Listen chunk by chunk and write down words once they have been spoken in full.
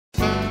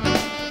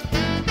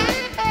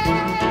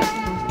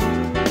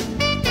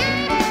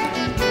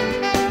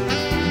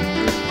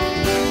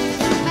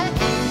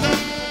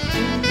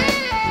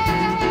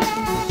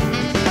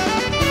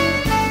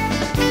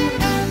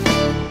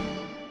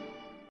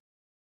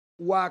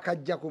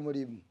wakajja ku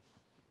mulimu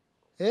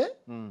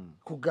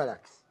ku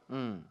Galaxy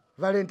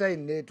Valentine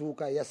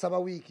netuuka yasaba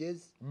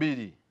weekends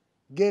 2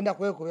 genda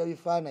kwekubya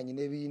bifaananyi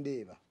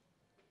nebindeeba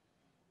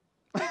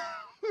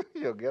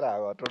yogera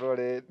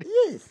abatorole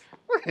yes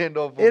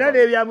era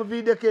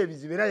nebyamuviddeko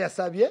ebizibu era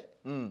yasabye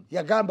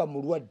yagamba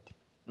mulwadde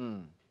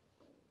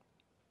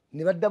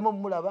ne baddamu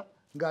omulaba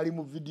ng'ali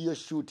mu video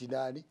shoot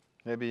nani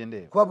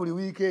ebindeeba kuba buli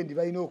weekend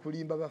balina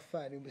okulimba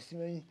bafaani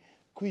musimanyi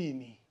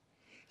Queen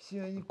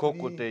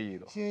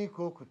Cocktail.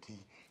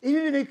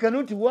 Even they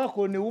cannot work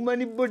on a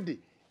woman body.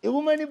 A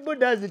woman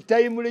body has a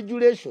time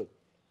regulation.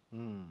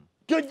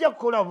 Tojja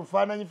kukola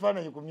bufaananyi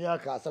ku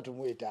myaka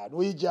 35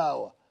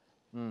 wijaawa.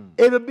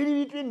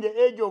 Everybody between the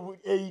age of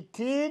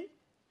 18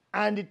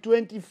 and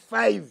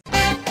 25.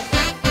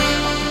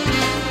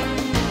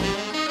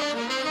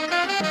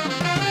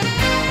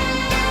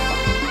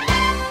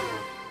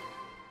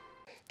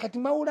 Kati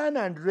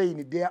Maulana and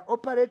Rain, they are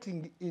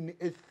operating in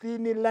a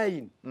thin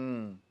line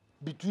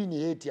between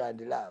hate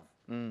and love.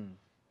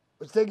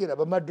 Otegera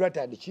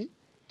bamadrata and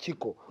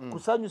chiko.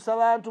 Kusanyusa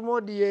bantu mu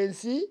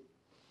audience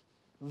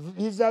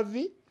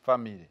vis-a-vis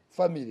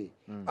family.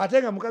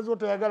 Ate nga mukazi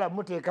otoyagala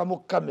muteeka mu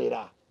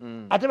kamera.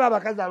 Ate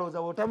babakazi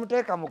alowooza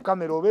bw'otamuteeka mu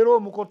kamera obeera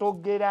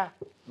omukotogera.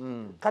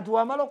 Kati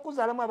wamala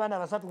okuzaalamu abaana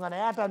basatu nga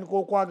naye atandika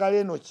okwagala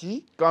eno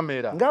ki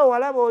kamera nga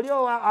walaba oli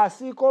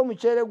asiika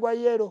omuceere gwa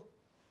yero.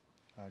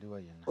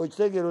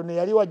 Okitegeero ne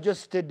yali wa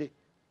Jostede.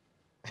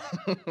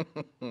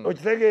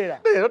 Okitegeera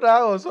leero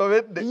tawo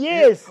nsobedde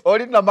yes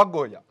oli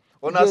namagoya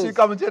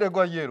onasiika muceere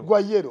gwa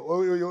yero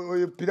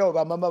oyo pirawo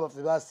bamama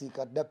baffe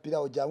basiika dda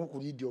pirawo jangu ku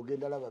liidi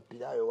ogenda laba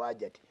pirawo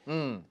waajja ti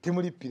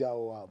temuli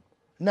pirawo waamu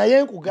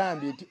naye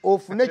nkugambye nti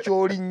ofune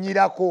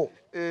ky'olinnyirako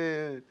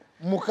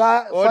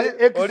muka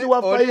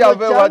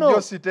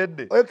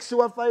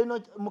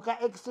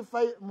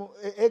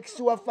ex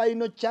wa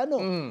final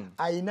channel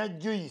ayina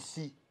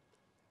juice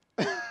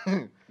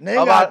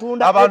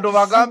abantu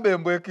bagambe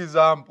mbu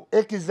example.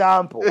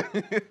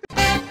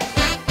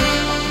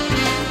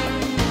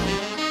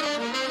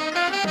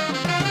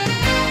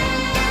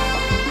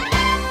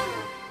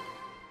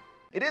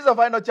 It is a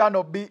final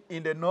channel B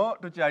in the no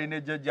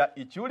tukyalina Jeja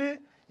Ichuli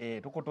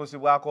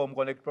tukutuusibwako mu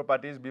Connect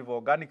Properties Beef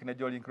Organic ne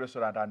Jolink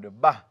Restaurant and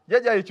Bar.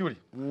 Jeja Ichuli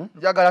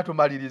njagala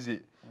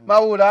tumalirize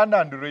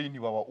Maulana and Rain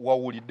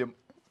wawulidde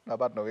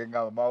nabatno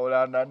wenga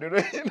Maulana and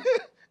Rain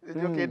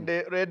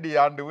Jokende ready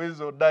and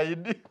Weasel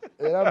died.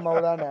 Era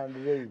Maulana and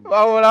Rain.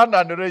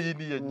 Maulana and Rain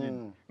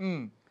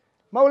yennyini.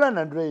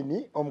 Maulana and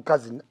Rain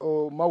omukazi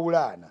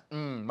Maulana.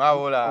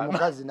 Maulana.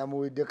 Omukazi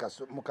namuwidde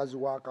mukazi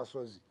wa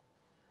Kasozi.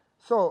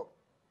 So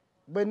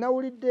bwe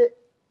nawulidde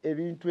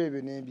ebintu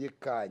ebyo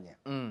n'ebyekkaanya.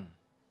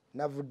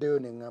 Navuddeyo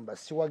ne ngamba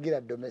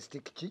siwagira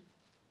domestic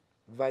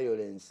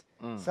violence.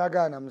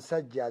 Saagaana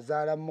musajja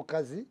azaala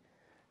mukazi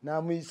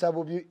n'amuyisa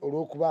bubi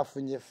olw'okuba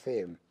afunye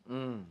fame.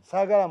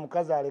 Saagala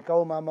mukazi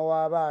alekawo maama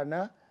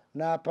w'abaana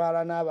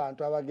n'apaala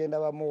n'abantu abagenda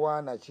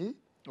bamuwaana ki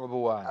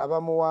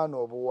abamuwaana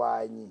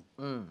obuwaanyi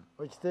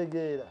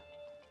okitegeera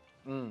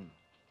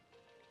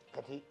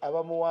kati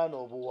abamuwaana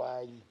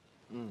obuwaanyi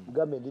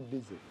mugambe ndi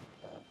bize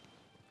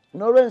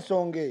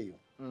n'olw'ensonga eyo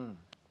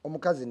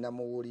omukazi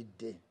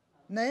namuwulidde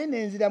naye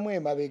nenziramu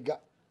emabega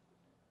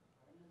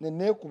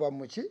neneekuba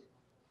muki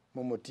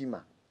mu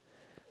mutima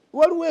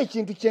waliwo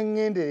ekintu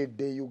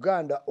kyeŋŋenderedde e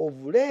Uganda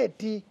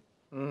ovuleeti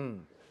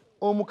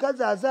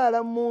omukazi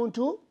azaala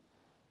muntu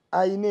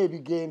ayina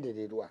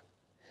ebigendererwa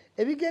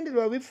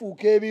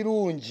bifuuka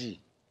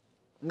ebirungi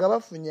nga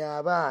bafunye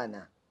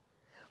abaana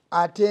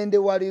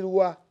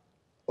atendewalirwa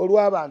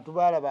olw'abantu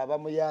baalaba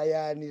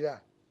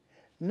abamuyaayaanira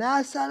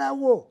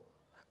n'asalawo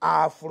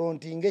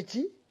afrontinge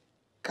ki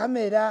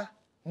kamera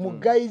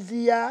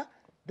mugayiziya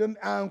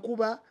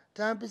ankuba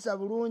tampisa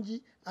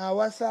bulungi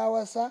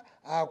awasa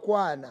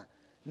akwana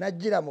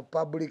najjira mu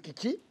public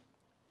ki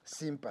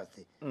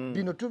sympathy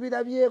bino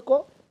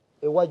tubirabyeko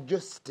ewa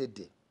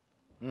Jostede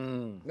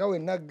nga we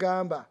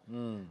nagamba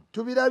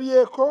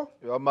tubirabyeko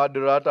ewa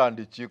Madrata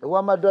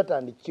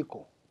and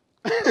Chiko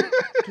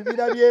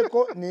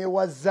tubirabyeko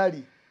n'ewa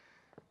Zali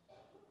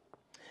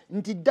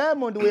nti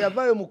Diamond we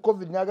yavaayo mu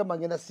COVID n'agamba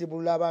ngenda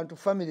sibulula abantu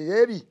family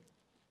ebi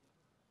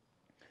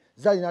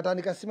Zali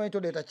n'atandika simanyi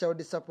toleeta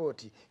child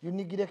support you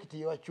neglect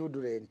your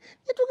children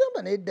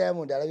netugamba naye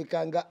Diamond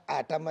alabikanga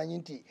atamanyi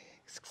nti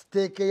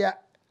stake ya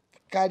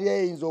kaliya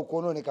eyinza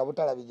okwonooneka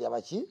butalabijja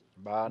baki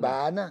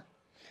baana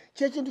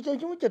kyekintu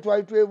kyekimu kye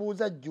twali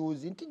twebuuza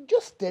juzi nti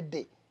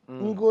Jostede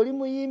ng'oli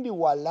muyimbi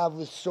wa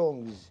love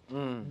songs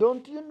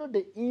don't you know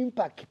the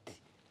impact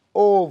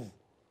of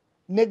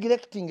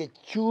neglecting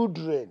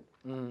children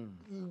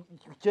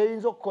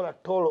kyeyinza okukola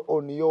toll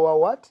on your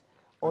what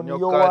on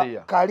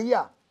your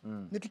career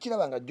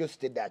netukiraba nga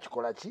Jostede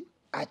akikola ki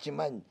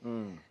akimanyi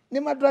ne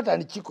Madrata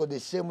and Chiko the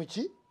same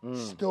ki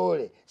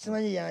story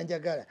simanyi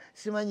yanjagala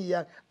simanyi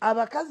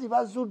abakazi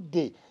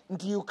bazudde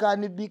nti you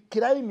can be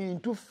climbing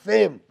into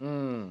fame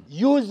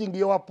using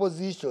your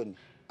position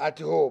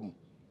at home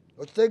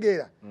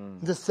okitegeera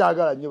nze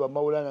saagala nnyo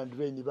Maulana and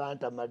Rain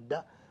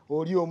bantamadda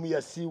oli omu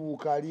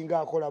yasiiwuuka alinga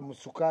akola mu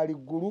sukaali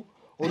ggulu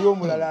oli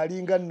omulala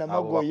alinga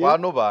Namagoye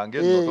abakwano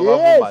bange nno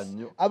tobavuma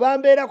nnyo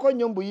abambeerako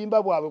nnyo mu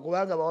buyimba bwabwe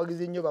kubanga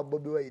bawagizi nnyo ba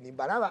Bobi Wine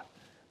mbalaba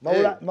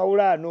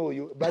Maulana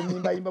oyo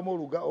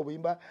banyimbayimbamu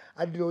obuyimba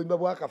addira obuyimba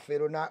bwa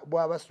Kafeero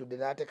bw'Abasudde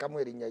n'ateekamu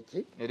erinnya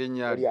ki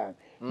erinnya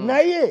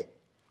naye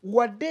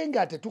wadde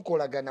nga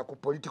tetukolagana ku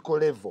political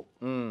level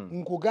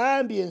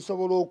nkugambye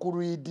nsobola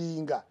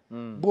okureadinga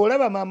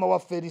bw'olaba maama wa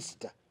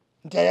Felicita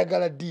nti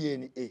ayagala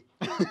DNA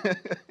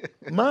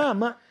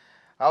maama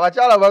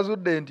abakyala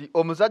bazudde nti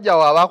omusajja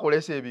waaba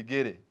akolesa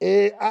ebigere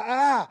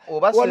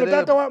wano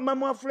taata wa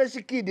maama wa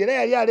Fresh Kid era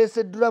yali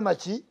alese drama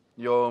ki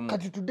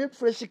kati tudde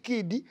Fresh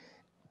Kid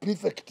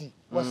prefect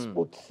wa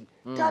sports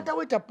taata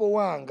we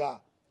tapowanga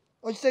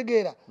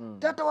okitegeera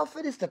taata wa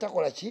Felicita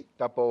takola ki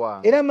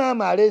tapowanga era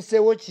maama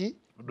aleseewo ki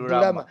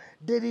drama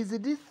there is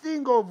this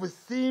thing of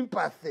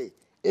sympathy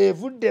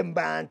evudde mu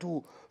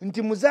bantu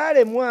nti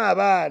muzaalemu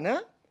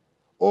abaana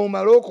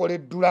omala okola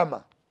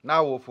drama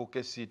naawe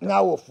ofuuke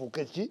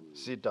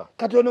sita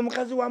kati ono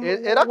mukazi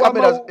era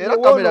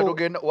kamera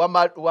tugenda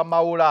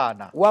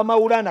wa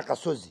Maulana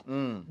Kasozi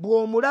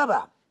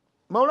bw'omulaba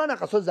Maulana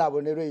Kasozi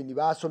abonerweni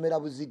baasomera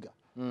buziga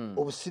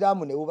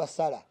obusiraamu ne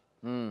bubasala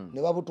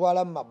ne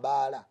babutwala mu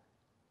mabaala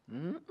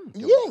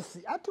yes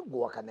ate gwe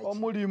wakana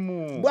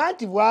omulimu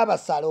bwanti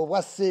bwabasala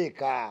obwa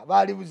seeka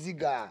baali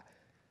buziga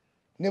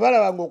ne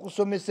balaba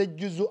ng'okusomesa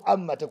ejjuzu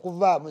amma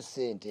tekuvaamu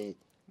ssente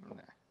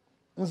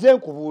nze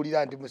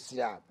nkubuulira ndi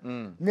musiraamu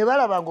ne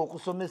balaba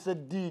ng'okusomesa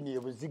eddiini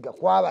ebuziga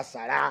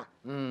kwabasala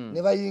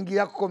ne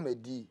bayingira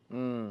komedi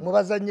mwe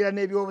bazannyira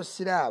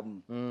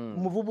n'ebyobusiraamu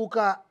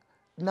muvubuka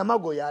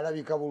Namagoye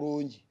alabika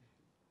bulungi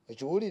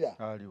ekiwulira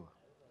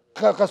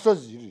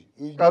Kasozi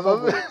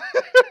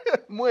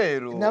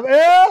mweru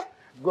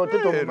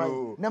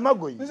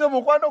Namagoye nze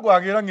mukwano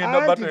gwange era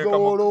ngenda bateeka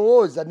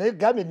olowooza naye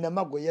gambye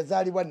Namagoye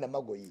yazaalibwa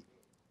Namagoye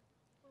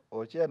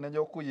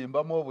okyanenya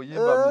okuyimbamu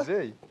obuyimba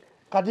muzeeyi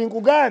kati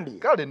nkugambye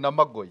kale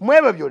Namagoye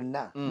mwebyo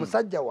byonna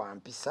musajja wa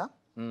mpisa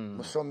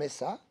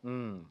musomesa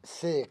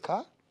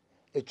seeka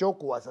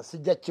ekyokuwasa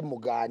sijja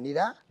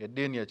kimugaanira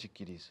eddiini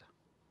yakikkiriza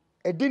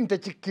eddiini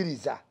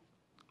tekikkiriza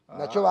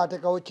nakyo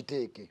bateekawo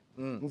kiteeke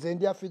nze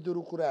ndi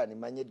afidhulu Kurani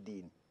manye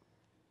eddiini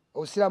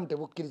obusiraamu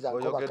tebukkiriza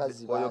nko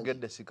bakazi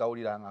oyogedde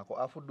sikawulirangako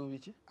afuddu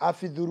biki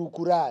afidhulu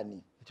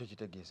Kurani ekyo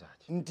kitegeeza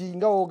ki nti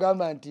nga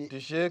wogamba nti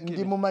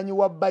ndi mumanyi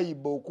wa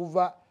Bible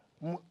okuva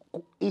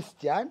ku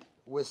east and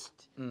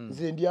west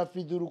nze ndi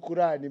afidhulu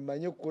Kurani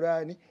manye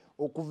Kurani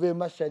okuva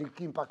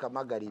emashariki mpaka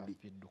magharibi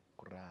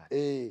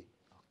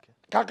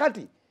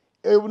kakati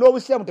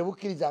n'obusiraamu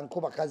tebukkiriza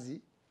nko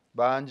bakazi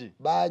bangi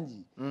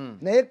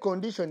naye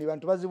condition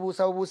bantu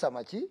bazibuusa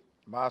maki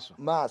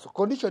maaso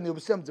condition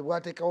obusiraamu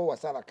zebwateekawo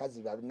wasa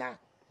abakazi bana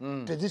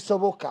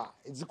tezisoboka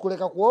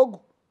ezikuleka kwogo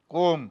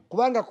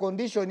kubanga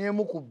condition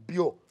emu ku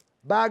byo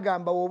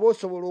bagamba woba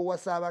osobola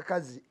owasa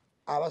abakazi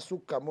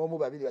abasukka mu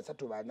 1 2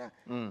 3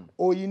 4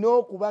 oyina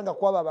okubanga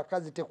kwaba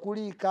abakazi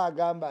tekuliiko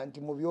agamba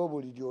nti mu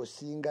byobuliri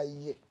osinga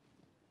ye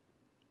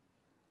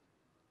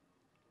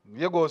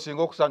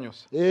gosinga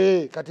okusanyusa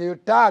kati eyo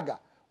taaga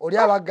oli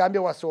abagambye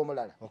wasa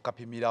omulala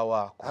okapimira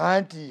waako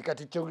anti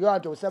kati kyogera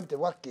nti obusiraamu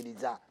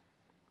tebwakkiriza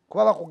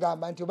kuba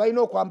bakugamba nti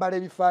balina okwambala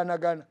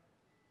ebifaanagana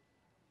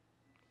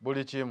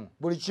buli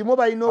kimu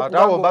balina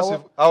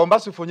awo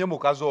mbasifunye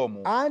mukazi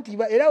omwo anti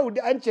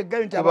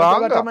kyeggambye nti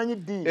abantu batamanyi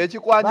ddiini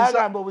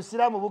bagamba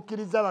obusiraamu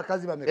bukkiriza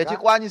abakazi bameka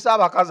ekikwanyisa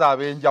abakazi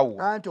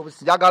ab'enjawulo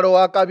njagala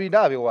owa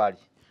kabina abe wali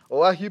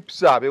owa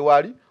hips abe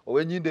wali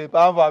ow'ennyindo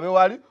empanvu abe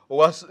wali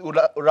owa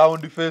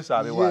round face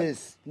abe wali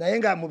naye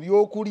nga mu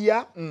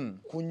byokulya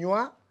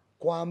kunywa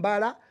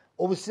kwambala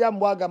obusiraamu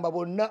bwagamba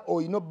bonna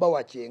olina obba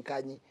wa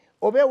kyenkanyi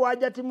oba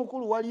ewaajati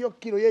mukulu waliyo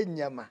kiro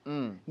y'ennyama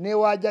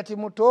n'ewaajati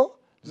muto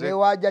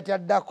n'ewaajati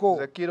addako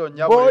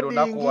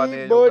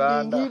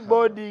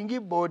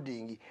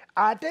boarding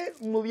ate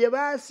mu bye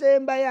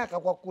baasembayo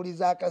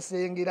akakwakuliza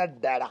akasengera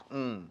ddala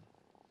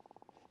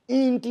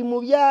nti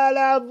mu bya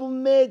love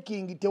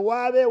making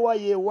tewaabeewa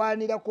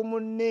yeewaanira ku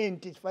munne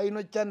nti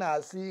kifayino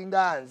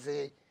kyanaasinga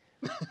nze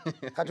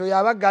kati oyo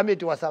aba agambye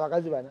nti wasa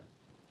abakazi bana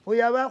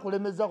oyo aba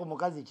akulemeza ku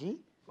mukazi ki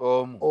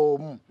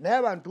omu naye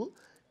abantu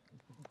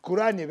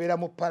Kurani ebeera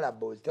mu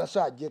parables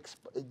tasobola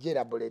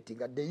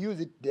gyelaboratinga they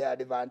use it their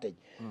advantage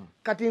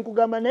kati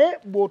nkugamba naye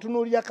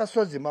bw'otunuulira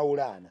Kasozi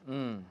Maulana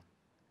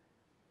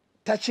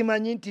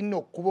takimanyi nti nno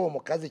okuba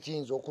omukazi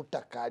kiyinza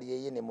okutta kaali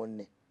eye ne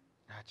munne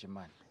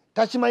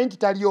takimanyi nti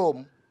tali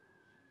omu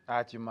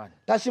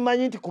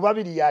takimanyi nti ku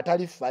babiri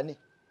yatali fane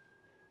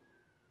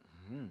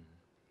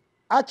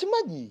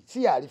akimanyi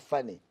si yali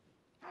fane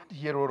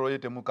yeroroye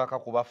temukaka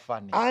kuba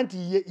fane anti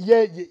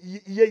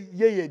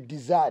ye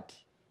dessert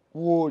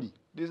woli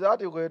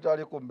dessert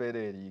kwetali ku mbeera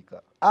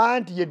eriika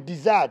anti ye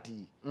dessert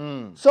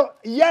so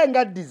ye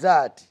nga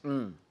dessert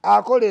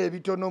akola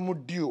ebitono mu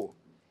ddyo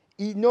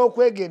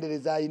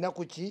n'okwegendereza alina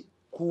kuki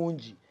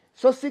kungi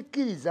so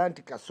sikkiriza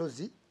nti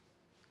Kasozi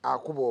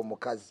akuba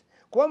omukazi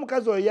kuba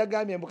omukazi oyo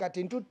yagambye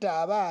mbukati ntutta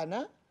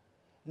abaana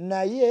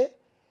naye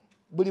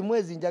buli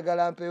mwezi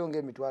njagala mpeyo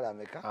ng'emitwalo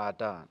ameka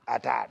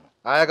 5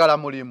 ayagala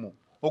mulimu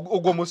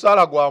ogwo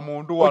musala gwa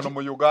muntu wano mu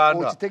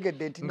Uganda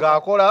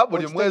ng'akola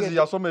buli mwezi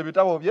yasoma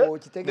ebitabo bye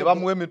ne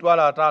bamuwa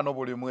emitwalo 5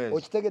 buli mwezi.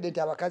 Okitegedde nti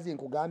abakazi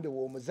nkugambe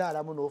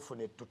w'omuzaalamu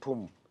n'ofuna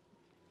ettutumu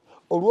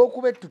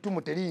olw'okuba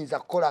ettutumu teriyinza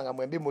kukola nga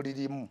mwembi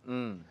mulirimu.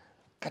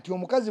 Kati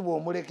omukazi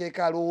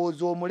bw'omulekeka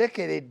alowooza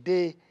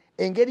omulekeredde.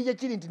 Engeri gye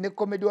kiri nti ne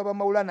komedi wa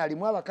Maulana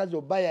alimu abakazi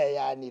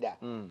obayayaanira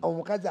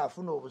omukazi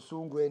afuna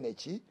obusungu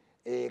eneki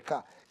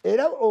eka.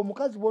 Era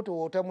omukazi bw'oto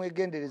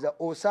w'otamwegendereza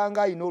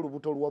osanga ayina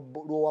olubuto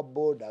lw'owa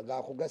booda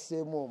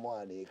ng'akugaseemu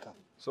omwana eka.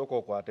 Sooka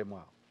okwatemu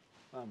awo.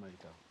 Maama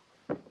yitawo.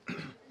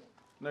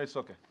 No, it's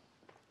okay.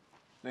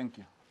 Thank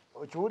you.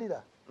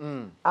 Okiwulira?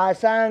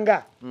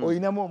 Asanga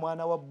oyinamu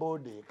omwana wa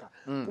booda eka.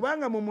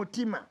 Kubanga mu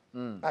mutima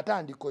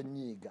atandika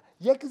onnyiiga.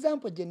 Ye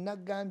example gye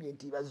nagambye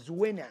nti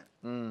bazuwena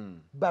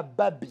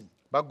bababi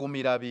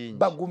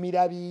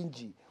bagumira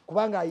bingi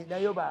kubanga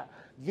ayinayo ba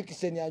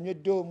Vixen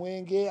anywedde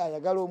omwenge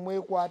ayagala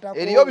omwekwata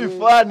eriyo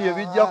bifaani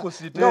ebijja ku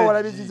stage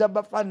n'owalabiziza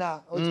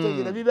bafana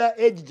okitegera biba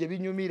age gye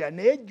binyumira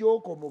naye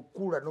gy'oko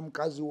mukkula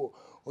n'omukazi wo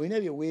olina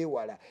bye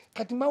weewala.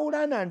 Kati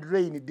Maulana and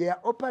Andreign, they are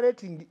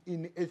operating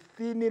in a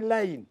thin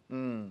line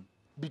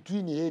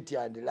between hate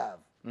and love.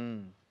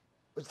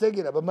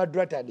 Okitegera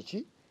bamadrata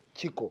and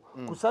kiko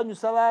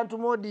kusanyusa bantu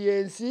mu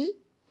audience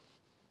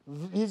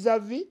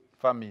vis-a-vis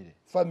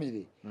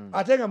family.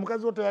 Ate nga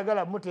mukazi wo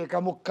toyagala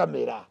muteeka mu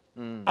kamera.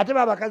 Ate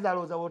babakazi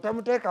alowooza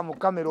bw'otamuteeka mu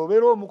kamera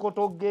obeera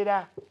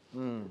omukotogera.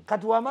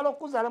 Kati wamala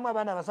okuzaalamu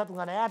abaana basatu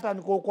nga naye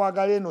atandika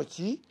okwagala eno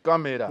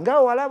kamera nga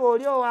walaba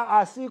oli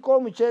asiika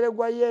omuceere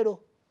gwa yero.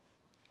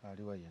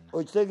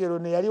 Okitegeero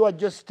ne yali wa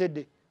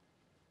Jostede.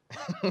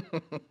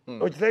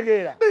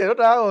 Okitegeera? Leero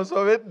tawo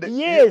osobedde.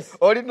 Yes.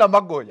 Oli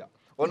namagoya.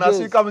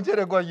 Onasiika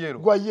muceere gwa yero.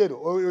 Gwa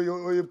yero.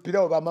 Oyo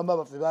pirawo bamama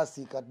baffe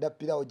basiika dda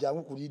pirawo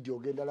jangu ku lidio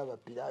ogenda laba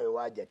pirawo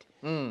wajati.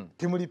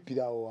 Timuli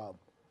pirawo waamu.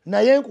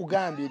 Naye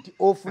nkugambye nti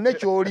ofune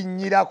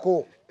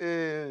ky'olinnyirako.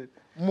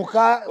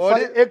 Muka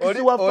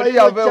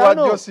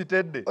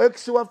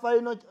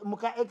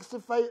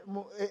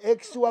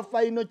ex wa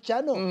final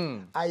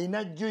channel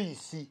ayina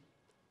juice.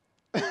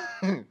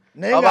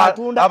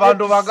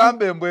 Abantu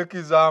bagambe embwa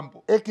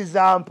example.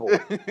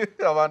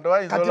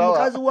 Kati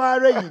mukazi wa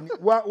Rain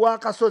wa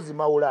Kasozi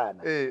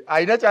Maulana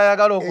ayina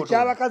kyayagala okutuula.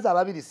 Ekyabakazi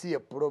ababiri si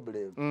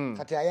problem.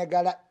 Kati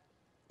ayagala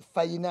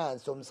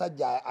finance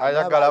omusajja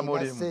ayagala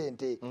mulimu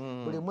sente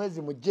buli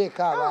mwezi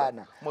mujjeeko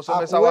abaana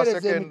musomesa wa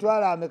second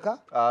emitwalo ameka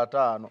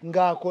 5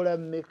 ng'akola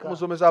mmeka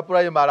musomesa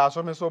primary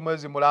asomesa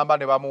omwezi mulamba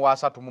ne bamuwa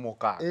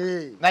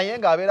 36 naye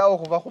ng'abeerawo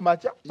okuva ku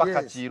makya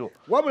paka kiro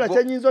wabula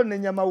kyenyinza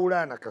onnenya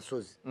Maulana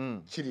Kasozi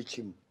kiri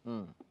kimu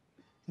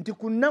nti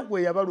ku nnaku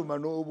eyabaluma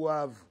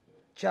n'obwavu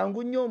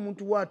kyangu nnyo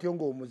omuntu bw'atyo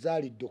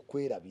ng'omuzaalidde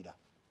okwerabira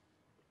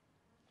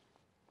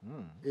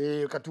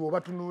kati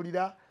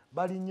wobatunuulira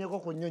balinnyeko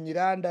ku nnyonyi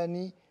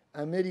London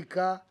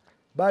America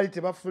bali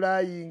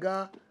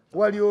tebaflyinga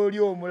wali oli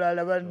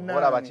omulala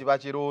banna kiba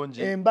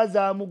kirungi emba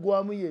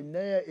zamugwamu yenna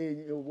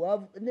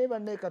ne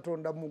banne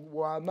Katonda mu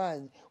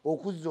bw'amaanyi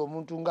okuzza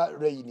omuntu nga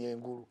Rain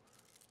engulu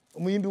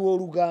omuyimbi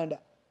w'Oluganda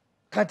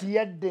kati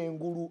yadde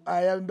engulu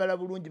ayambala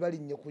bulungi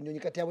balinnye ku nnyonyi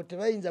kati abo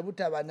tebayinza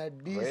butaba na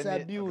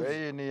disabuse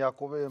Rain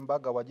yakuba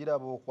embaga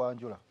wagiraba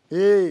okwanjula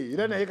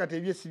era naye kati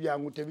ebyesi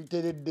byangu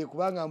tebiteredde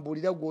kubanga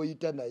mbuulira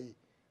gw'oyita naye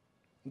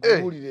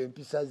nkubulira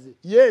empisa ze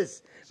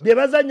yes bye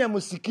bazanya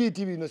mu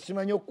sikiti bino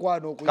simanyi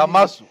okwana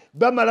okuyiga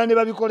bamala ne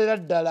babikolera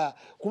ddala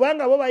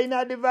kubanga bo balina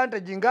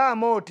advantage nga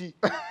Amoti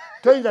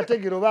toyinza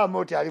tegera oba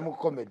Amoti ali mu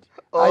comedy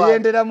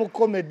ayendera mu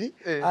comedy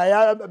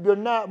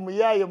byonna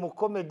muyaayo mu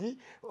comedy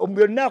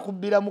byonna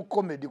akubbira mu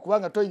comedy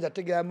kubanga toyinza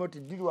tegera Amoti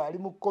dirwa ali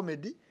mu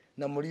comedy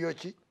na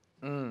mulioki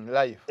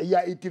life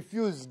it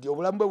fused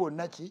obulamu bwe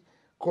bwonna ki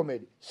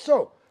comedy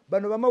so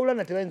bano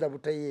bamaulana tebayinza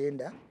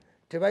butayenda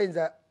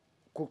tebayinza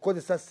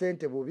kukozesa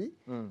sente bubi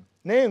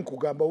naye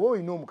nkugamba oba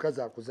olina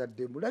omukazi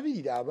akuzadde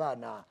mulabirira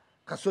abaana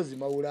Kasozi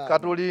Maulana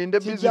katulinde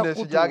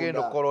business gyagenda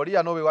okukola oli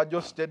yanobe wa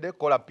Jostede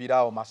kola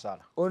pirao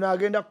masala ono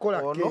agenda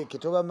kukola keeke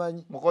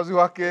tobamanyi mukozi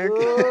wa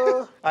keeke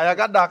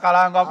ayagadde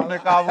akalanga afune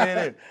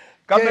kabwere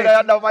kamera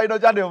yadda final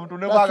channel omuntu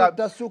ne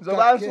kwaga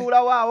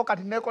zobansuula waawo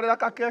kati nekolera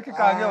ka keeke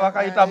kange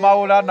wakayita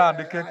Maulana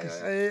and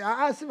cakes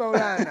si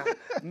Maulana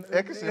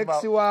ex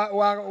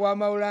wa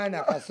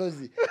Maulana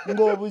Kasozi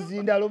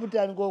ng'obuzinda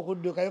lobutandika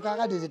okudduka yo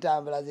kakati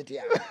zitambula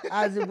zitya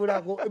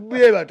azibulako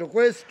bweba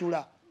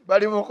tokwesitula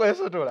bali mu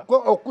kwesitula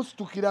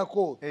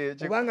okusitukirako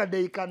kubanga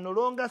they can no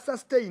longer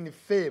sustain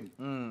fame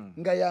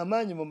nga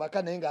yamaanyi mu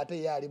maka naye ng'ate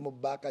ye ali mu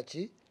bbaaka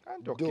ki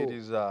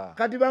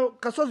kati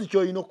Kasozi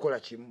ky'olina okukola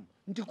kimu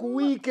nti ku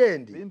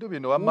weekend bintu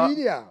bino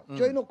wamawulira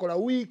ky'olina okukola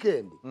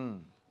weekend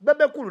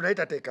bebekulu naye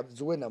tateeka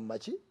Zuwena mu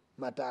maki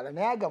mataala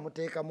naye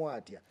agamuteekamu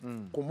atya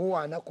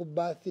kumuwaana ku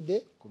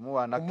birthday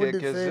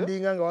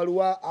kumudifendinga nga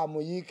waliwo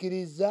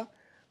amuyiikiriza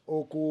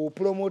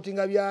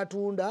okupromotinga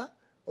byatunda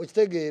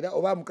okitegeera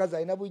oba mukazi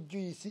alina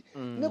bujuyisi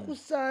ne ku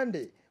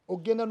Sunday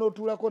ogenda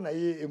n'otuulako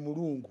naye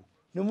emulungu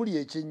nemuli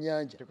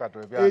ekyennyanja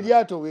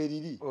eryato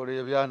weeriri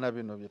ebyana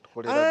bino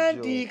byetukolera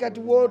anti kati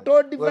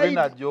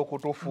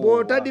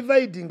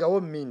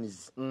wotodividingawo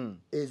means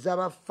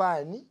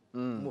ez'abafaani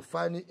mu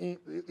faani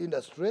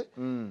industry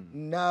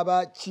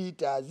n'aba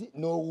cheaters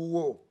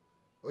n'owuwo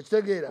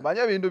okitegeera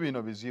omanya ebintu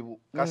bino bizibu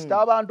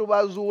kasita abantu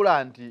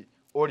bazuula nti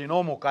olina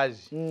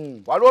omukazi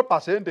waliwo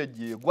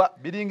percentage egwa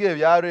biringa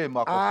ebyalo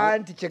emakofu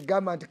anti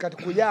kyegamba nti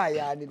kati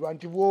kuyaayaanirwa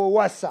nti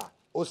bw'owasa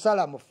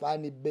osala mu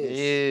faani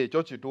base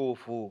kyo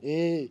kituufu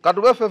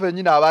katube ffe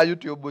fenyini aba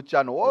YouTube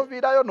channel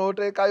woviirayo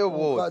n'oteekayo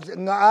bwoti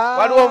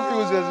waliwo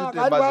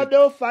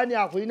waddewo faani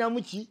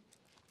akulinamu ki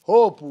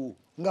hope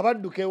nga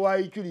badduka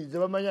ewayikyulize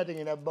bamanyi ate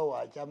ngenda bba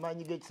waaki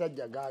amaanyi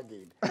g'ekisajja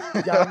gagenda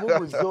jangu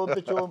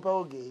buzompe kyompa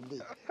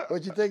ogende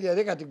okitegeera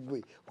ne kati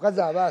gwe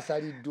mukazi aba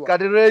asaliddwa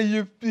kati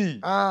RAP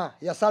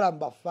yasala mu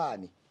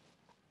bafaani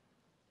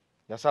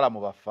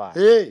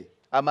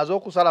amaze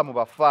okusala mu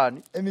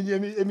bafaani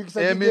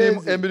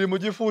emirimu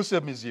gifuuse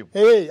mizibu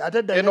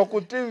eno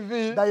ku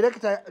TV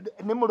director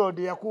Nimrod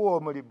yakuwa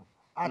omulimu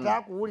ate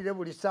akuwulire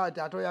buli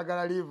saati ate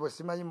oyagala liivu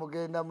simanyi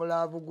mugenda mu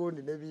laavu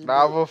gundi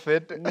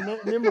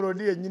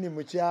Nimrod yennyini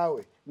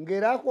mukyawe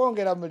ng'era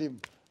akwongera mulimu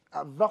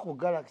ava ku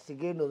Galaxy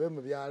genda obe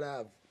mu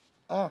byalaavu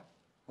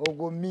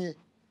ogumye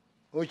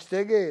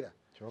okitegeera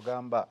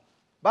kyogamba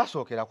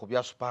basookera ku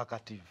bya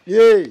Spark TV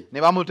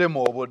ne bamutema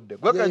obudde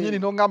gwe kennyini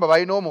nongamba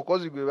balina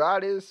omukozi gwe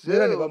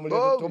baleese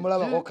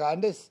tomulabako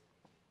kandesi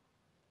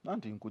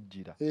nanti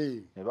nkujjira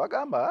ne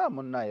bagamba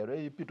munnaye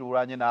RAP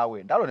tuulanye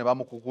naawe ndalo ne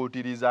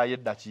bamukukuutirizayo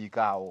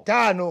eddakiika awo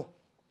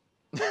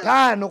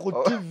 5 ku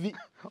TV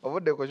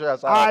obudde kusho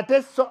yasala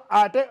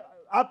ate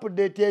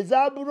update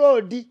eza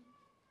abroad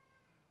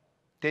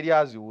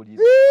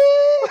teryaziwulira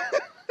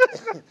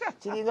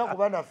kiringa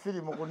kuba na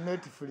firimu ku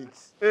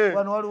Netflix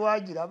wano waliwo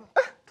agiraba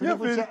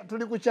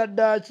tuli ku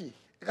kyaddaaki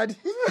kati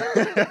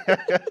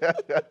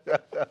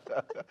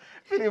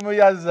firimu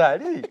ya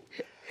Zali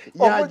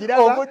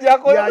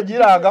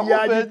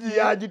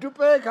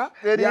yagitupeeka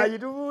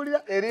yagitubuulira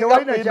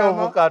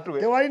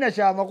tewalina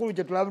kyamakulu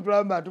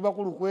kyetulamba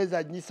tubakulu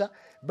kwezanyisa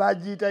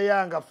bagiyita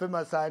Yanga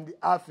Famous and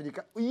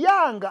Africa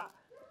Yanga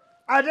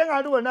ate nga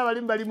ati bonna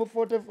abalimu bali mu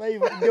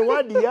 45 the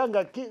word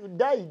Yanga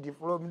died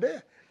from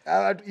there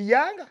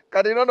Yanga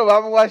kati nono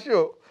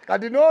bamuwasho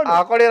kati nono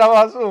akolera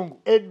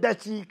bazungu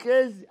eddakiika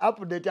ezi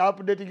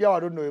update gya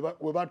wano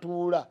we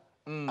batuula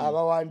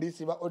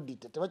abawandiisi ba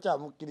audit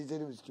tebakyamukkiriza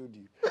eri mu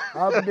studio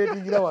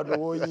update gira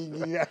wano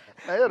woyingirira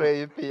naye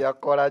RAP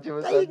yakola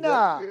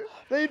kimusajja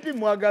RAP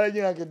mwagala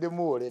nnyo akedde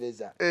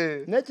muwolereza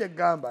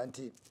nekyegamba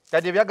nti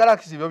kati ebya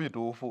Galaxy byo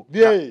bituufu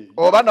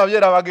oba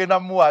nabyera bagenda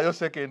muwaayo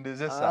sekendi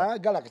zesa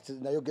Galaxy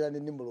nayogera ne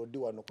Nimrod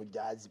wano ku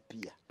Jazz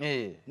pia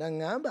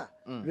naŋŋamba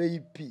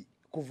RAP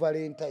ku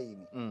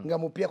Valentine nga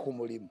mupya ku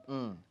mulimu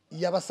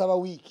yabasaba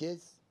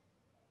weekends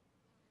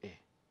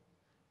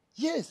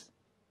yes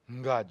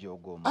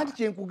ngajogoma anti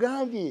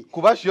kyenkugambye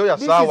kuba shiyo ya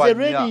sawa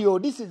nya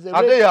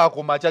ate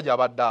yakumacha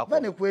gyabaddaako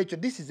vane kwekyo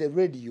this is a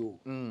radio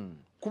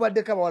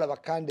kubaddeko abawala ba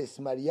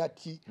Candice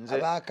Mariati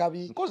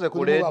abakabi nkoze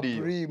ku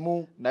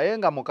radio naye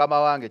nga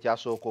mukama wange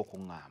kyasooka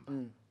okuŋŋamba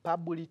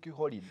public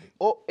holiday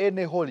or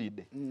any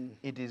holiday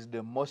it is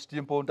the most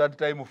important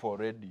time for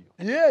radio.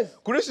 Yes.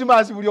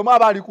 Christmas buli omu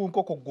abali ku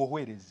nkoko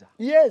gohwereza.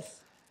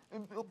 Yes.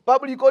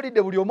 Public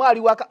holiday buli omu ali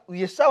waka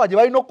yesawa gye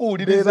balina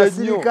okuwuliriza nnyo.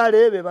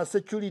 Basirikale be ba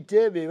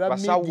security be ba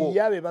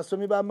media be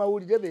basomi ba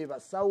mawulire be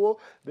basawo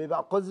be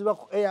bakozi ba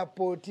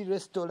airport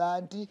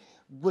restaurant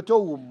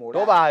gweto wumula.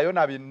 Tobaayo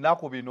na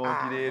binaku bino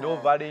nti leero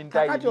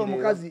Valentine. Kati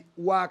omukazi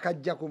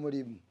wakajja ku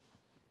mulimu.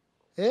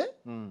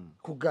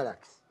 Ku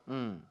Galaxy.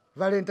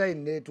 Valentine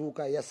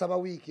netuuka yasaba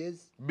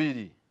weekends.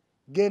 Bili.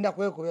 Genda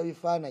kwekubya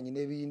bifaananyi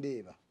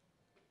nebindeeba.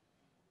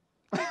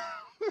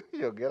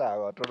 Yogera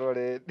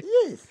abatonole.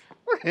 Yes.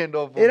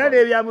 Era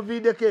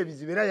nebyamuviideko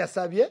ebizibu era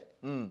yasabye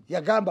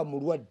yagamba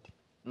mulwadde.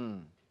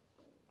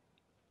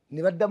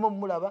 Ne baddamu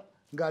mulaba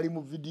ng'ali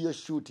mu video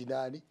shoot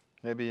nani.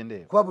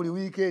 Nebindeeba. Kwa buli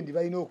weekend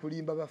balina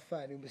okulimba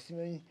bafaani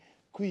musimanyi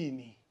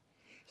Queen.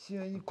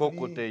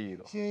 Cocktail.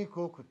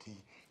 Cocktail.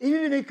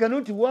 Even they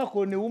cannot work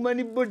on a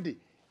woman body.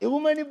 A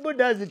woman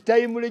body has a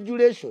time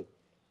regulation.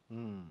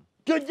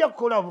 Tojja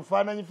kukola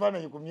bufaananyi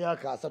ku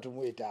myaka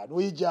 35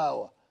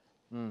 oyijawa.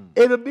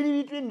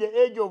 Everybody between the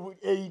age of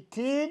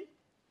 18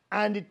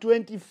 and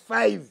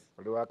 25.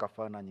 Oliwo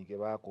akafaananyi ke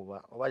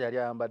baakuba oba yali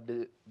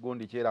ayambadde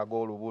gundi kyeraga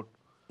olubuto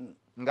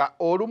nga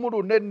olumu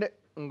lunene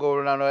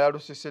ng'olunano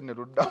yalusise ne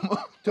luddamu.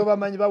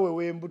 Tobamanyi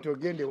bawewa embuto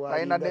ogende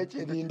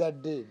walinda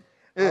dde.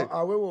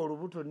 Awewa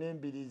olubuto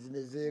n'embirizi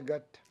ne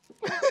zeegatta.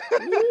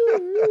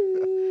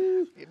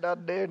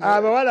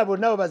 Abawala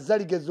bonna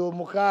bazaligeza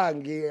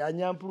omukange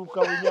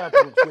anyampuluka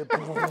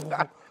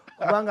bunyampuluka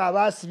kubanga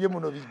abaasibye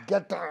muno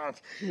bigatta.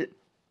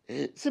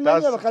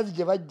 Simanyi abakazi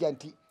gye bajja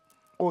nti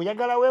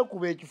oyagala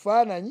weekuba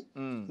ekifaananyi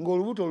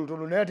ng'olubuto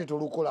olutono naye ate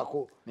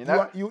tolukolako.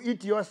 You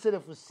eat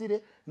yourself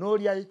sire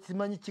n'olya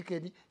simanyi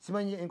chicken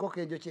simanyi enkoko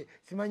enjokye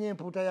simanyi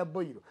empuuta ya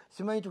boyiro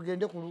simanyi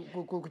tugende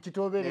ku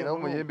kitoobeere. Era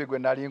omuyimbi gwe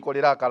nali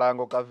nkolera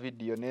akalango ka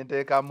video ne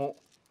nteekamu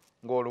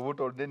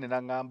ng'olubuto lunene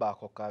nangamba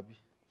ako kabi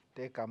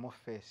teekamu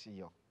feesi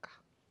yokka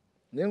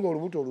naye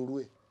ng'olubuto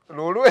lulwe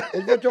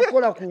ekyo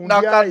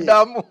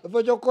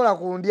kyokkola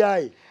ku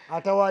ndyaye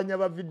atawaanya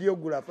ba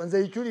videographer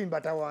nze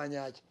ikyulimba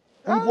tawaanyaki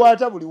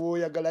nkwata buli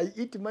woyagala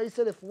eat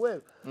myself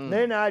well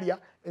naye naalya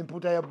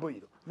empuuta ya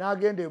Bwino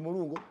n'agenda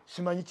emulungo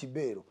simanyi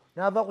kibeero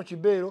n'ava ku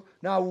kibeero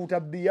n'awuuta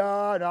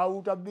bbiya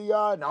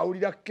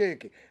n'awulira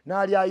keeke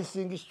n'alya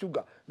icing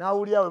sugar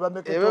n'awulira we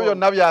bameka ebyo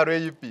byonna bya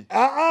RAP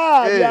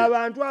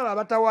by'abantu abo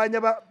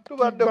abatawaanya ba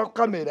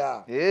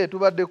kamera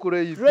tubadde ku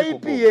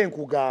RAP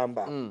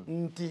yenkugamba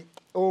nti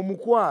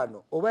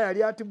omukwano oba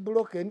yali ati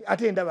broken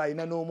ate ndaba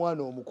alina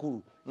n'omwana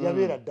omukulu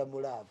yabeera dda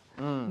mulaavu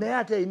naye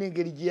ate alina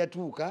engeri gye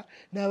yatuuka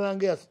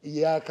n'abanga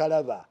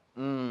yakalaba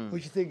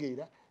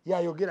okitegeera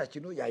yayogera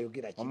kino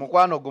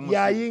omukwano gumu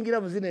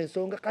yayingira mu zino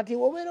ensonga kati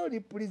obeera oli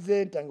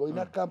presenter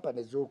ng'olina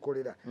kampani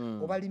z'okolera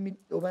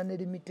oba ne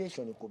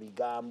limitation ku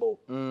bigambo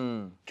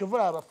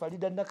kyovula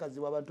abafalida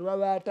nakaziwa abantu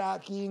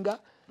babataakinga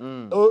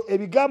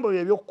ebigambo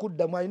bye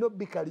ebyokuddamu alina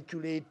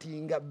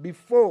obicalculatinga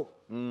before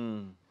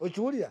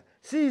okiwulira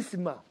si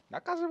Isma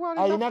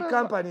alina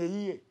kampani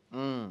eyiye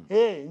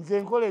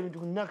nze nkola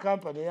ebintu nina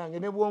kampani eyange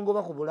ne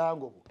bwongoba ku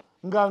bulango bwo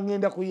nga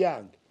ngenda ku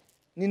yange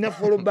nina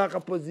follow back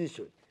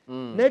position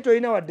naye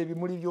tolina wadde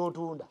bimuli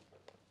by'otunda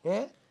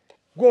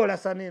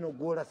gwolasa neeno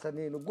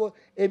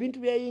ebintu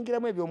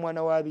byayingiramu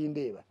ebyomwana wa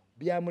bindeeba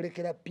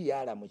byamulekera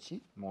PR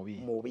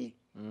mubi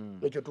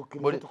ekyo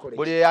tukkiriza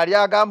buli yali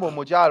agamba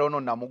omukyalo ono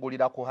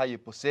namugulira ku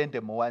hype sente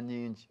muwa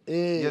nyingi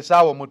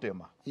yesaawo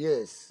mutema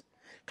yes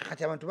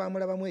kakati abantu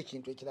bamulabamu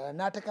ekintu ekirala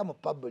n'ateka mu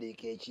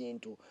public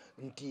ekintu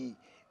nti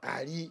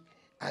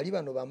ali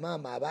bano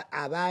bamaama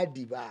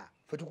abaadiba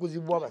fe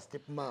tukuzibwa ba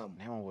step mam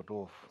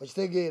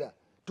okitegeera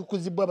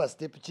tukuzibwa ba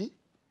step ki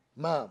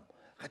mam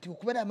kati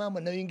okubeera maama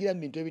nayingira mu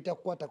bintu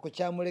ebitakukwatako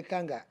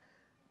kyamuleka nga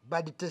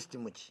bad test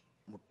mu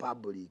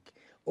public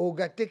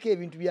ogatteko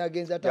ebintu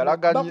byagenza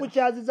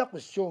bakukyaziza ku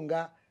show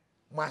nga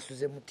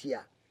mwasuze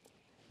mutya.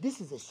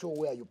 This is a show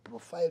where you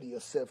profile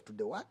yourself to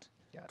the what?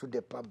 To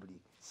the public.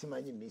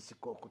 Simanyi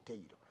misiko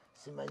kuteiro.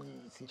 Simanyi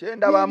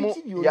kyenda bamu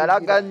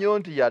yalaga nnyo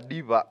nti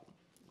yadiba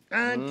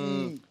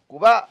anti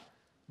kuba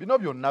bino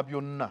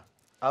byonna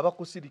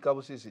abakusirika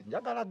busisi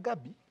njagala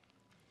Gabi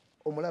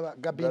omulaba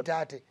Gabi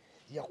ntate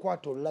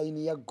yakwata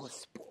online ya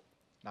gospel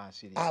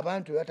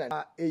abantu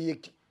yata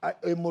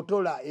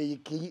emotola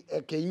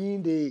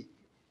ekeyinde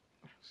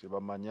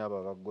sibamanya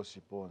aba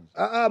gospel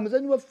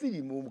muzanyi wa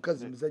filimu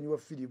omukazi muzanyi wa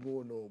filimu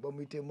ono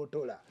bamuyita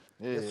emotola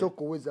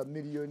esoko weza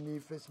million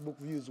Facebook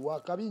views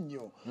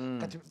wakabinyo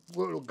kati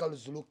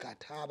girls look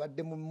at her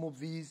abadde mu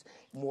movies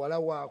muwala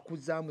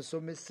wakuza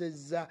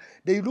musomeseza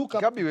they look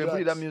up Gabi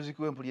wempulira music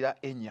wempulira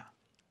enya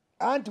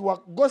anti wa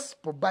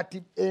gospel but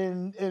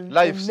in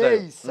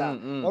Neisa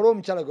waliwo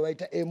omukyala gwe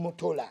bayita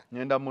emotola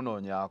ngenda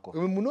munoonyako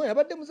munonya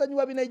abadde muzanyi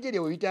wa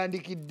Nigeria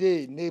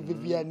webitandikidde ne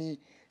Vivian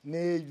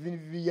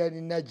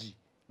Naji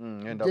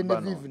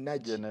Genevieve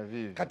Naji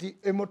kati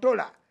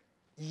emotola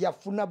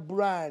yafuna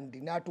brand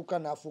n'atuuka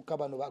n'afuuka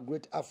bano ba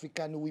great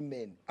African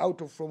women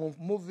out of from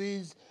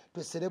movies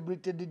to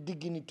celebrated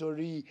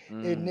dignitary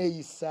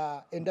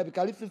Neisa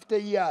endabika ali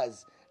 50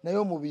 years naye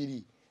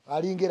omubiri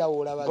alingera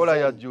olaba kola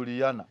ya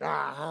Juliana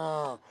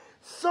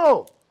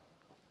so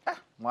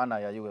mwana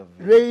yayiwe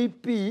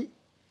rape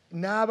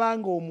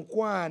n'abanga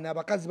omukwana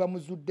abakazi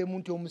bamuzuddemu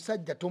nti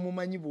omusajja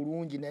tomumanyi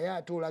bulungi naye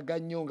atolaga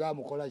nnyo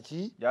ng'amukola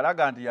ki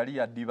yalaga nti yali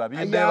yaddiba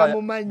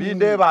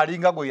bindeeba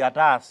alinga gwe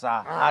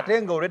yataasa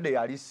ate nga olwedde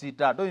yali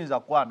sita toyinza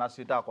kukwana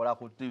sita akola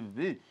ku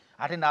TV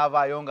ate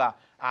n'avaayo nga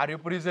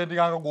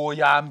arepresentinga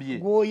gwoyambye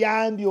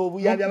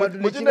obuyambi abantu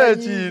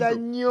nekinayinza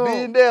nnyo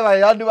bindeeba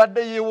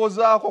yandibadde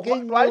yeewozaako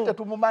twali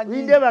tetumumanyi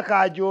bindeeba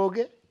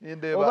kajooge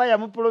oba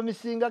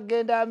yamupromisinga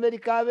genda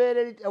Amerika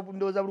abeere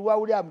ndowooza buli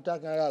wawuli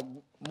amutaka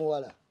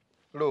muwala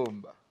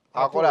lomba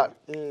akola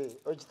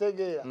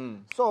okitegeera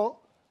so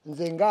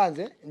nze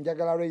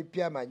njagala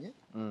rape amanye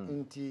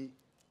nti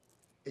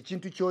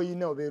ekintu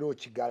kyoyina obeera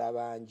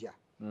okigalabanja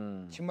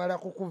kimala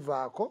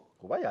kukuvaako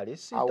kuba yali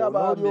sita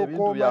bambi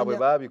ebintu byabwe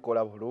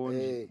babikola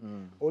bulungi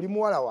oli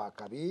muwala wa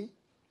kabi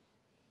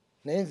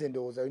naye nze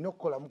ndowooza olina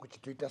okukolamu ku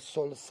kituyita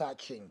soul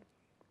searching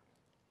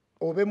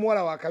obe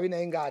muwala wa kabi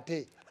naye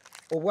ng'ate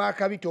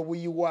obwakabi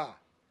tobuyiwa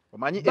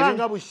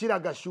banga bushira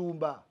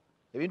gashumba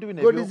ebintu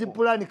bino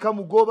godizipulani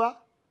kamugoba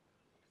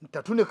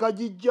ntatu ne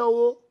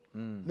kagijjawo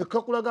ne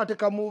kakulaga ate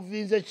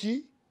kamuvinze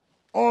ki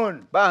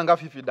on banga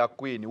Fifi da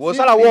Queen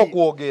wosalawo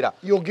okwogera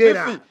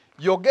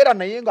yogera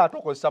naye nga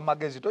atokozesa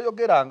magezi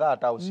toyogera nga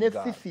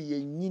atawusiga ne Fifi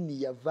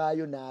yennyini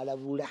yavaayo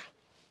n'alabula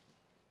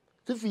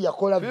Fifi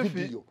yakola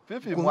video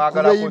Fifi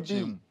mwagalako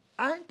kimu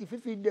anti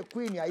Fifi the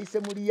Queen ayise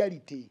mu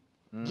reality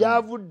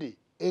gyavudde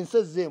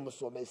enseze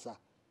emusomesa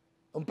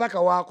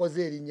mpaka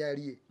wakoze erinnya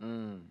lye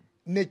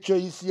ne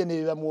choice ye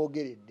ne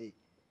bamwogeredde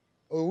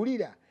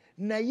owulira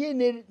naye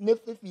ne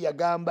Fifi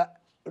yagamba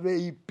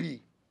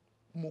rape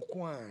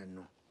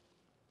mukwano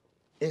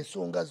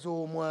ensonga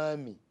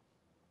z'omwami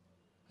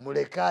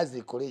muleka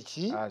azikole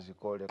ki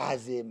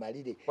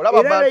azeemalire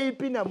era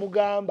rape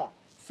namugamba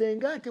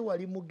senga ate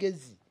wali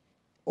mugezi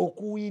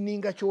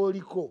okuwininga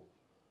kyoliko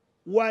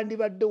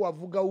wandibadde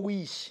wavuga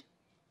wish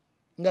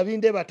nga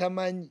binde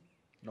batamanyi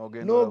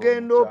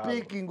n'ogenda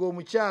opiikinga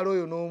omukyalo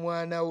oyo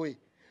n'omwana we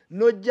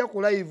n'ojja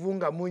ku live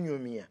nga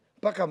munyumya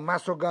paka mu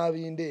maaso ga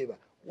bindeeba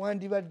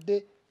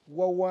wandibadde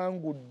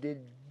wawangudde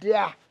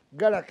dda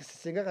Galaxy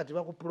singa kati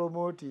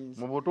bakupromoting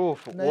mu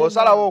butuufu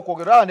osalawo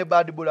okwogera ne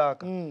Bad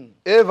Black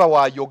Eva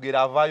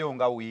wayogera avayo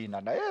nga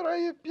wina naye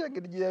rayipye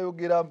ngeri gye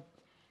yayogeramu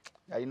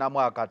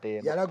yalinamu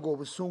akatemba yalaga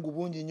obusungu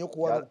bungi nnyo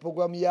kuwala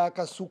programu ya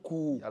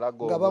Kasuku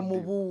nga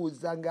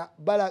bamubuuza nga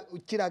bala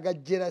kiraga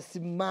jealous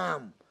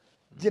mom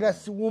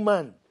jealous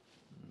woman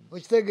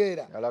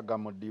okitegeera yalaga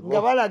mudibo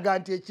nga balaga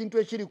nti ekintu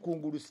ekiri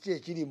kungulu si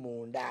ekiri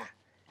munda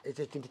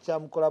ekyo ekintu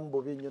kyamukolamu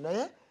bubi nnyo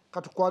naye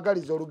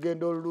katukwagaliza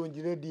olugendo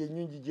olulungi rediyo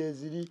ennyingi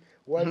gyeziri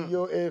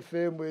waliyo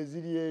FM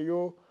eziri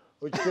eyo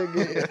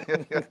okitegeera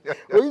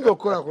oyinza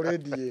okukola ku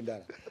rediyo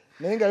endala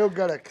naye nga yo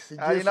Galaxy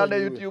alina ne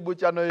YouTube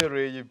channel ye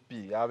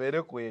RayP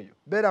abeere ku eyo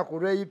beera ku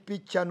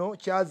RayP channel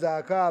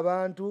kyazaako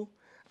abantu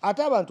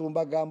ate abantu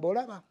mbagamba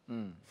olaba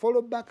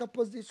follow back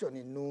position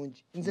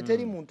ennungi nze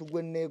teri muntu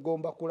gwe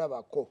neegomba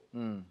kulabako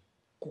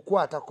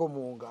kukwatako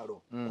mu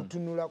ngalo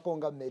kutunulako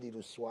nga Mary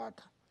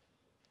Luswata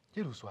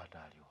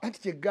aliwo anti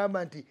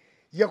kyegamba nti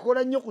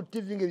yakola nnyo ku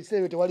TV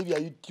ng'ebiseera tewali bya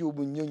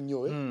YouTube nnyo nnyo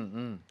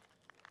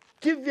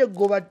TV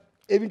egoba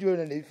ebintu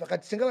byonna ne bifa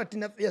kati singa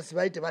batina Fierce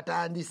baali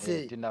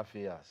tebatandise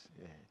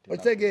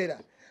okitegeera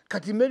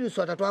kati Mary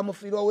Luswata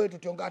twamufiirwa wetu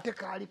tyo ng'ate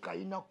kaali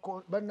kayina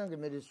bannange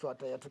Mary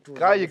Luswata yatutuula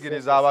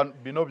kayigiriza abantu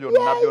bino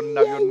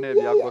byonna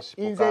ebya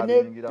gospel nze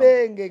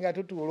nepenge nga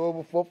tutuula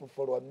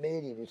obufofofo lwa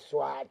Mary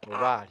Luswata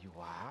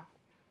obaaliwa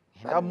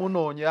nga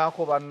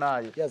munoonyako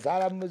bannaaye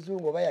yazaala mu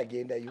muzungu oba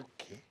yagenda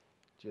UK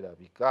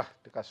kirabika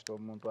tekasita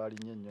omuntu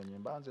alinnya ennyonyi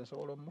mbanze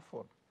nsobola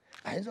omufona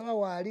ayinza oba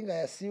waali nga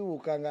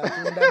yasiiwuka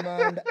ng'atunda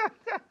manda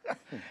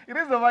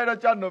irizo mailo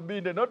chano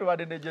binde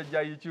notubadde ne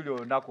jjajja yikyuli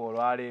olunaku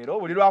olwaleero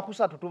buli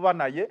lwakusatu tuba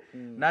naye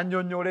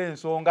nannyonnyola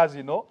ensonga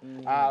zino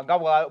nga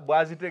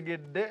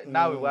bwazitegedde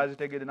naawe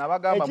bwazitegedde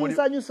nabagamba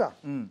ekinsanyusa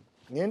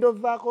ngenda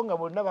ovaako nga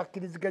bonna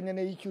bakkiriziganya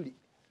ne yikyuli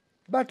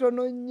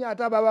batono nnyo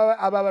ate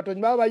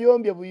ababatonyi baba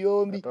bayombye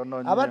buyombi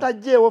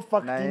abatajjeewo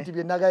fakiti nti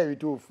byenagayo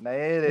ebituufu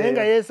naye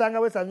nga yeesanga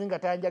bwesanzi nga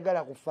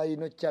tanjagala ku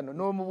fayino kyano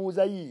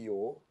n'omubuuza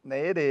yiiyo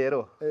naye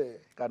leero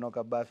kano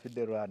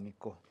kabafidde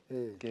lwaniko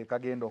ke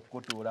kagenda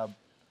okutuulamu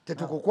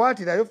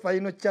tetukukwatirayo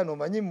fayino kyano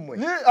omanyi mmwe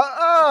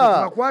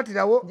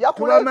tumakwatirawo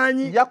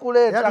tubamanyi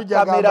yakuleeta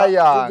kamera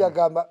yange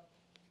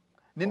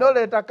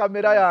ninoleeta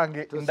kamera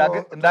yange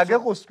ndage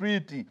ku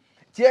street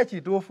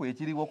kyekituufu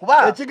ekiriwo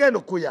kuba ekigenda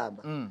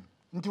okukuyamba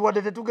nti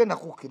wadde tetugenda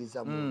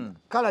kukkiriza munda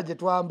kala gye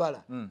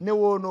twambala ne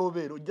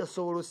woonoobeera ojja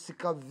sobola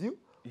osika view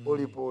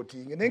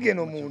olipootinge naye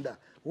ngeno munda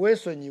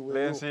weesonyiwe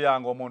lensi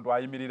yange omuntu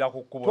ayimirira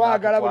ku kkubo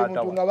twagala buli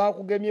muntu nga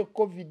bakugemye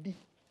covid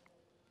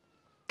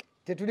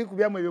tetuli ku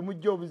byammwe bye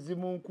mujja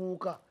obuzimu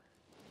nkuuka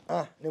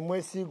ne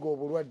mwesiiga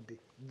obulwadde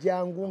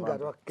jangu nga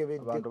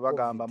twakkebedde abantu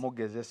bagamba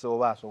mugezesa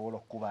oba asobola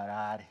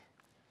okukubalaale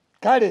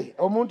kale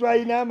omuntu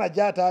alina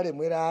amagye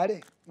ataalemwe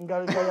laale nga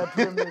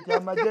yatulemeti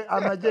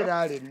amagye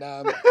laale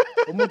enamba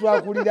omuntu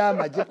akulira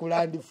amagye ku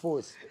land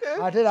force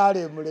ate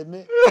laale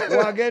muleme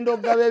wagenda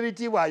okugaba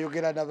ebitiibwa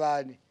ayogera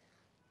nabaani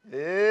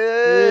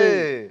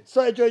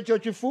so ekyo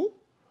kifu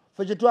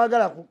fe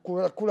kyetwagala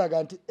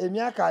kulaga nti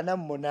emyaka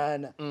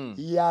 48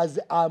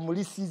 yaze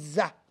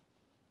amulisizza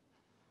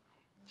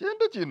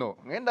kintu kino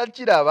ngenda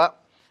kiraba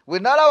we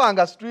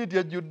nalabanga street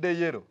ejjudde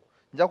yero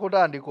nja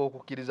kutandika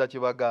okukkiriza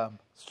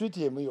kibagamba street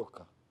emu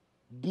yokka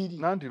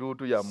 2 nanti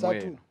luutu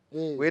yammwe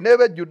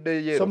weneeba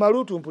ejjudde yero soma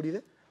luutu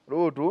mpulire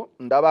luutu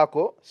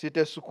ndabako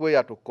City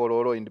Square to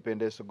Kololo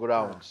Independence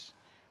Grounds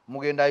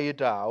mugenda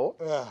yitaawo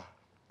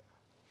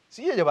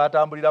siye gye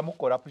batambuliramu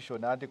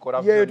corruption anti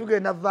corruption yeyo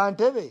tugenda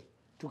Vantebe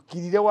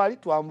tukkirire wali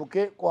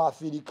twambuke kwa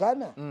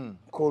Afirikana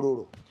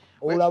Kololo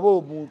olaba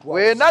omuntu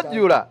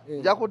wenajjula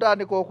nja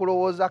kutandika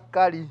okulowooza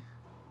kkali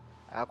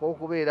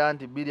ak'okubeera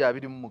nti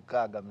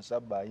 226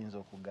 musabba ayinza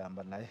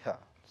okugamba naye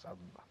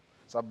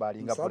sabba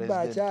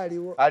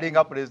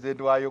alinga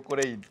president wa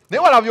Ukraine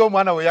naye walabye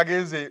omwana we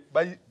yagenze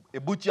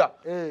ebucha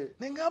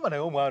nengamba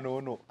naye omwana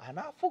ono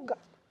anaafuga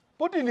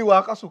Putin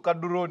wakasuka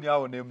drone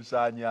awo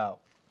nemusaanya awo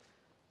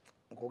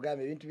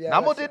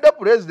namutidde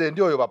president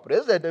oyo ba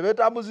president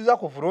betambuziza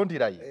ku front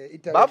line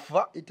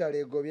bafa Italy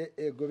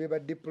egobye ba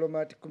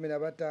diplomat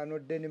 15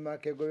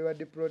 Denmark egobye ba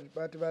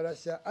diplomat ba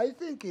Russia I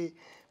think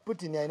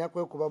Putin alina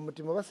kwekuba mu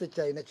mutima base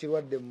China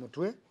kirwadde mu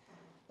mutwe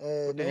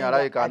Putin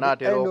alayika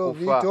anaatera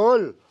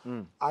okufa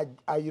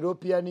a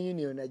European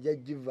Union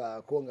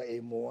ajajivaako nga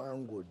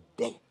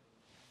emuwangudde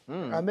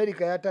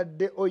America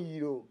yatadde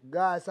oil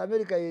gas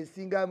America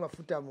yesinga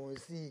amafuta mu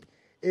nsi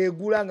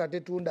egula nga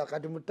tetunda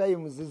kati mu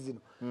time zino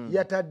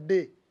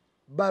yatadde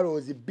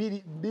barrels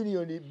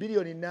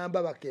billion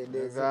namba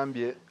bakendeze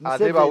gambye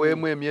ate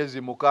baweemu emyezi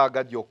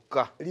 6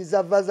 gyokka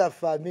reserve za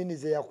famine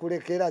ze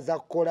yakulekera za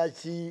kola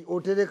ki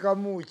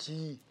oterekamu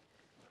ki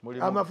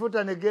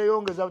amafuta ne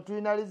geeyongeza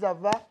tulina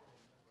reserve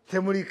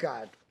temuli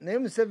kantu naye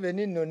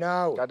Museveni nno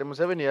naawe kati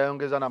Museveni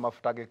yayongeza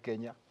n'amafuta ge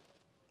Kenya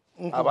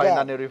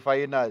abalina ne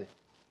refinery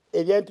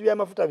ebintu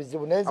by'amafuta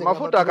bizibu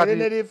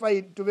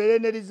tubeere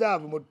ne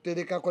reserve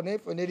mututerekako naye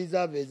ne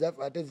reserve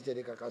ezaffe ate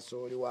zitereka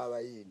kasooli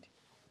w'abayindi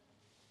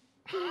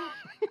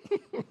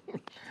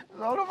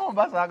olumu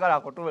basaagala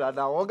kutuula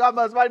nawe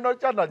ogamba sibalina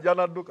okyana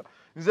janadduka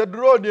nze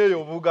drone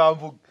eyo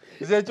ovuganvuga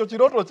nze ekyo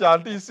kiroto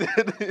kyantiise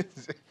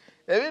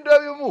ebintu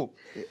ebimu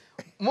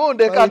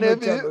mundeka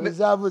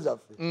reserve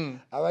zaffe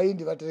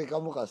abayindi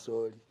baterekamu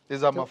kasooli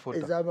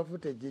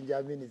ez'amafuta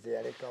ejjinjamini ze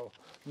yalekawo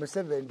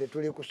Museveni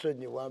tetuli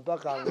kusonyiwa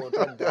mpaka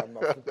ng'otadde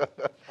amafuta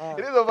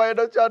it is a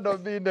final channel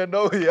being a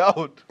no way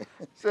out.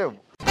 Same.